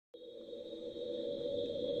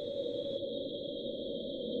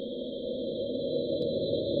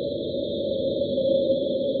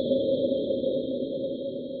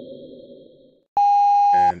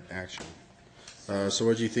So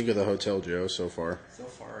what do you think of the hotel, Joe, so far? So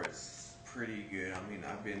far, it's pretty good. I mean,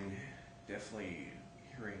 I've been definitely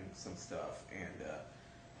hearing some stuff, and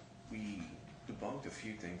we debunked a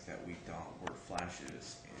few things that we thought were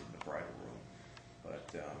flashes in the bridal room.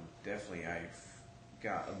 But definitely, I've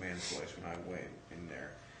got a man's voice when I went in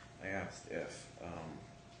there. I asked if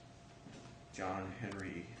John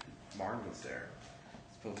Henry Martin was there.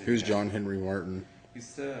 Supposedly Who's John Henry Martin?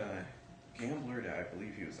 He's the gambler that I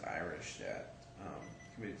believe he was Irish that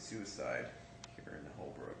committed suicide here in the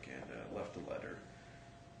Holbrooke and left a letter.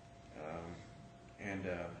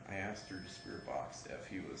 I asked through the spirit box if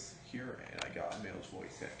he was here, and I got a male's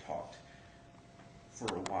voice that talked for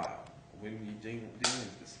a while. When you ding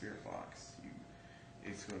into the spirit box,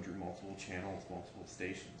 it's going through multiple channels, multiple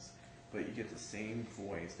stations, but you get the same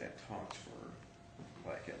voice that talks for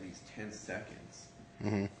like at least 10 seconds.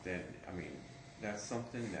 Mm-hmm. Then, I mean, that's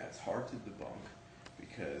something that's hard to debunk,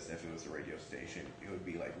 because if it was a radio station, it would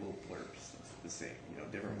be like little blurbs, the same,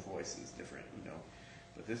 different voices, different,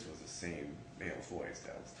 but this was the same male voice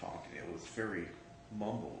that was talking. It was very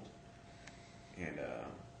mumbled, and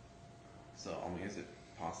so, I mean, is it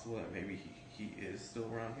possible that maybe he is still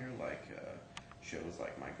around here, like shows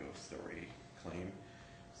like My Ghost Story claim?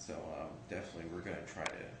 So definitely we're going to try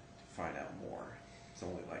to find out more. It's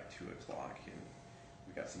only like 2 o'clock, and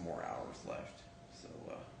we got some more hours left. So,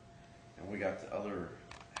 and we got the other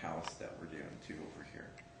house that we're doing too over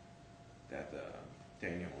here, that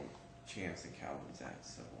Daniel, Chance, and Calvin's at.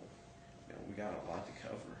 So, we got a lot to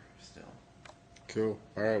cover still. Cool.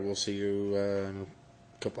 All right, we'll see you in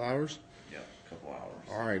a couple hours. Yep, a couple hours.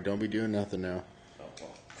 All right, don't be doing nothing now. Oh,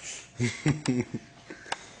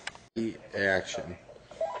 well. Action.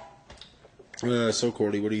 So,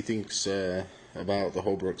 Corlie, what do you think's about the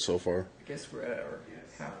Holbrooke so far? I guess we're at our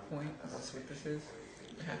half point. Is this what this is?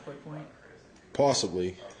 The halfway point?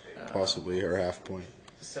 Possibly our half point.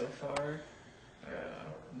 So far,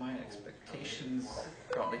 my expectations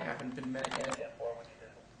probably haven't been met yet.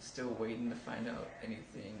 Still waiting to find out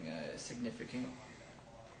anything significant.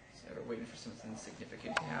 So we're waiting for something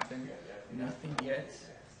significant to happen. Nothing yet.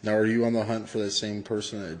 Now, are you on the hunt for the same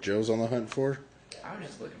person that Joe's on the hunt for? I was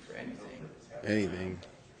just looking for anything. Anything.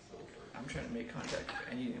 I'm trying to make contact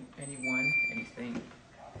with anyone, anything.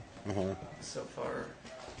 So far,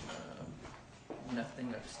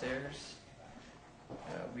 nothing upstairs.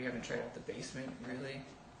 We haven't tried out the basement, really,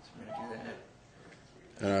 so we're going to do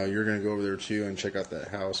that. You're going to go over there, too, and check out that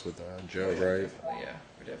house with Joe, right? Definitely, yeah.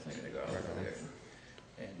 We're definitely going to go over there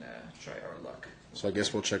and try our luck. So I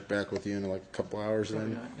guess we'll check back with you in like a couple hours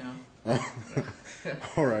Probably then? not, no.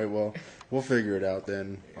 All right, well, we'll figure it out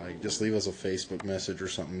then. Like, just leave us a Facebook message or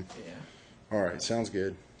something. Yeah. All right, sounds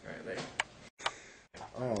good. All right, later.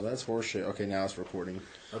 Oh, that's horseshit. Okay, now it's recording.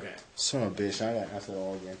 Okay. Son of a bitch, I got asked it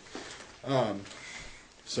all again.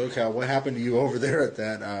 So, Cal, what happened to you over there at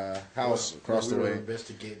that house across the way? We were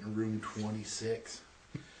investigating room 26,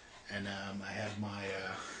 and I had my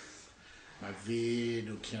my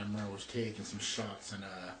video camera was taking some shots, and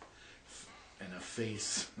a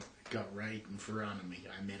face got right in front of me.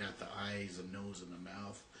 I made out the eyes, the nose, and the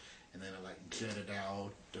mouth, and then I jetted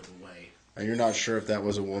out of the way. And you're not sure if that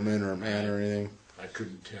was a woman or a man or anything? I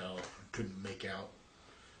couldn't tell. Couldn't make out.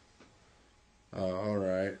 All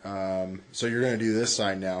right. So you're going to do this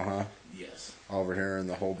side now, huh? Yes. Over here in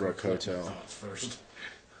the Holbrooke Hotel. Thoughts first.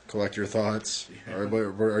 Collect your thoughts. Yeah.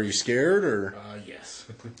 Are you scared, or yes.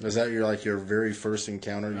 is that your very first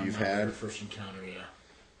encounter you've My had? very first encounter, yeah.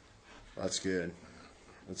 That's good.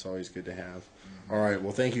 That's always good to have. All right.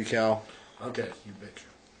 Well, thank you, Cal. Okay, you betcha.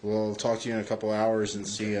 We'll talk to you in a couple hours and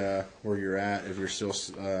see where you're at. If you're still,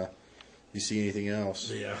 you see anything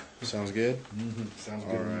else? Yeah. Sounds good. Sounds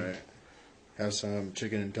good. All right. Have some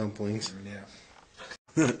chicken and dumplings.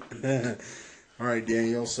 Yeah. All right,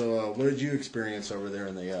 Daniel. So, what did you experience over there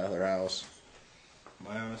in the other house?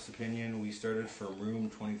 My honest opinion, we started from room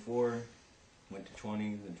 24, went to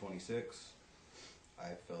 20, then 26.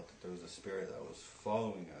 I felt that there was a spirit that was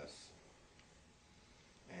following us,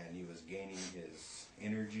 and he was gaining his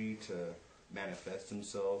energy to manifest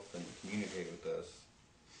himself and communicate with us.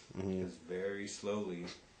 Because very slowly,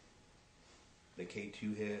 the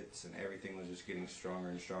K2 hits, and everything was just getting stronger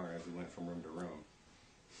and stronger as we went from room to room.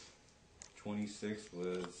 26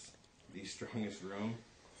 was the strongest room.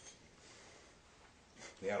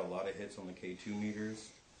 We had a lot of hits on the K2 meters,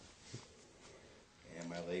 and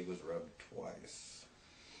my leg was rubbed twice.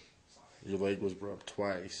 Your leg was rubbed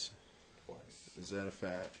twice. Twice. Is that a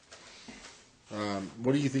fact?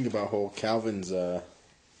 What do you think about whole Calvin's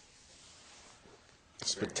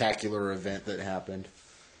spectacular event that happened?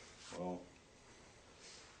 Well,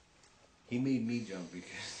 he made me jump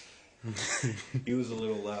because he was a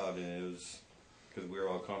little loud, and it was because we were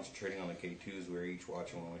all concentrating on the K2s. We were each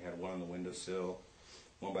watching one. We had one on the windowsill,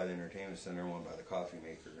 one by the entertainment center, one by the coffee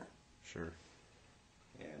maker. Sure.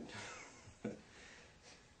 And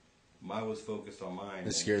mine was focused on mine.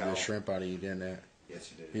 It scared the shrimp out of you, didn't it?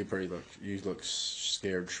 Yes, you did. You look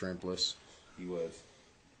scared shrimpless. He was.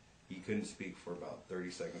 He couldn't speak for about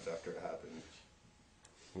 30 seconds after it happened.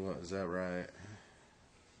 What, is that right?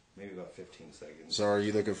 Maybe about 15 seconds. So are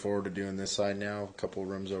you looking forward to doing this side now? A couple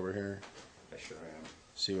rooms over here? I sure am.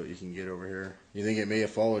 See what you can get over here. You think it may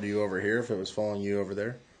have followed you over here if it was following you over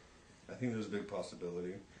there? I think there's a big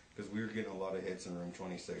possibility. Because we were getting a lot of hits in room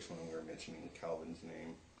 26 when we were mentioning Calvin's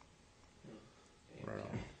name. Right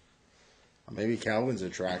on. Maybe Calvin's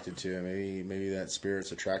attracted to it. Maybe that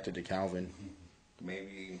spirit's attracted to Calvin.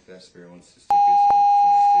 Maybe that spirit wants to stick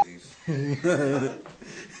his between his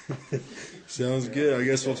titties. Sounds good. I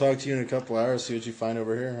guess we'll talk to you in a couple hours, see what you find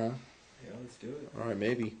over here, huh? Yeah, let's do it. All right,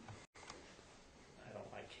 maybe. I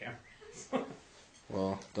don't like cameras.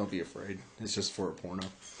 Well, don't be afraid. It's just for a porno.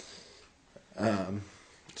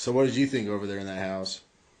 So what did you think over there in that house?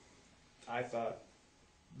 I thought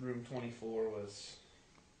room 24 was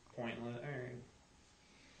pointless.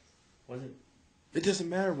 Wasn't It doesn't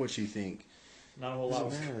matter what you think. not a whole lot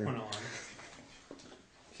was Doesn't matter. going on.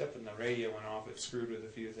 Except when the radio went off, it screwed with a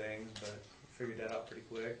few things, but figured that out pretty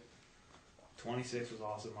quick. 26 was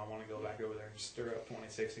awesome. I want to go back over there and stir up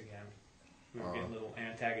 26 again. We were getting a little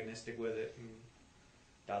antagonistic with it, and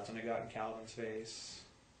that's when it got in Calvin's face.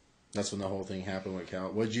 That's when the whole thing happened with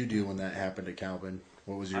Calvin. What did you do when that happened to Calvin?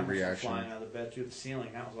 What was your I was reaction? flying out of the bed through the ceiling.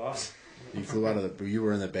 That was awesome. You flew out of the... You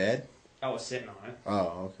were in the bed? I was sitting on it.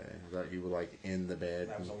 Oh, okay. I thought you were like in the bed.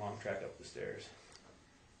 That was a long trek up the stairs.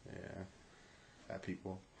 Yeah. Fat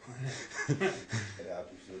people. It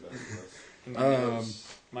happens to the best of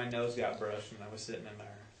us. My nose got brushed and I was sitting in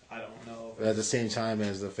there. I don't know if At the same time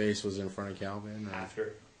as the face was in front of Calvin? Or?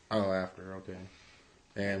 after. Oh, after. Okay.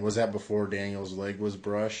 And was that before Daniel's leg was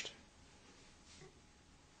brushed?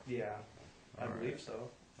 Yeah, I All right. believe so.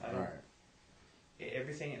 I All don't, right.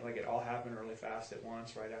 Everything, like, it all happened really fast at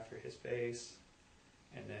once, right after his face,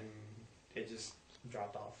 and then it just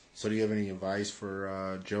dropped off. So do you have any advice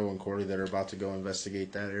for Joe and Corlie that are about to go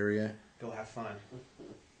investigate that area? Go have fun.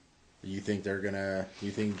 You think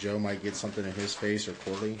you think Joe might get something in his face or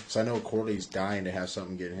Corlie? Because I know Corlie's dying to have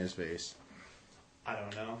something get in his face. I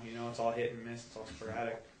don't know. You know, it's all hit and miss. It's all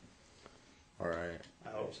sporadic. All right. I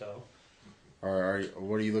hope so. What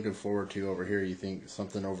are you looking forward to over here? You think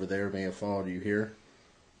something over there may have followed you here?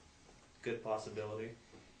 Good possibility.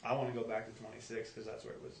 I want to go back to 26 because that's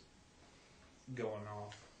where it was going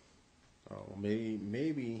off. Oh, well,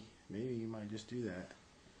 maybe you might just do that.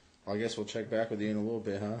 Well, I guess we'll check back with you in a little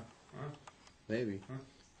bit, huh? Huh? Maybe. Huh?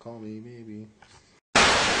 Call me, maybe.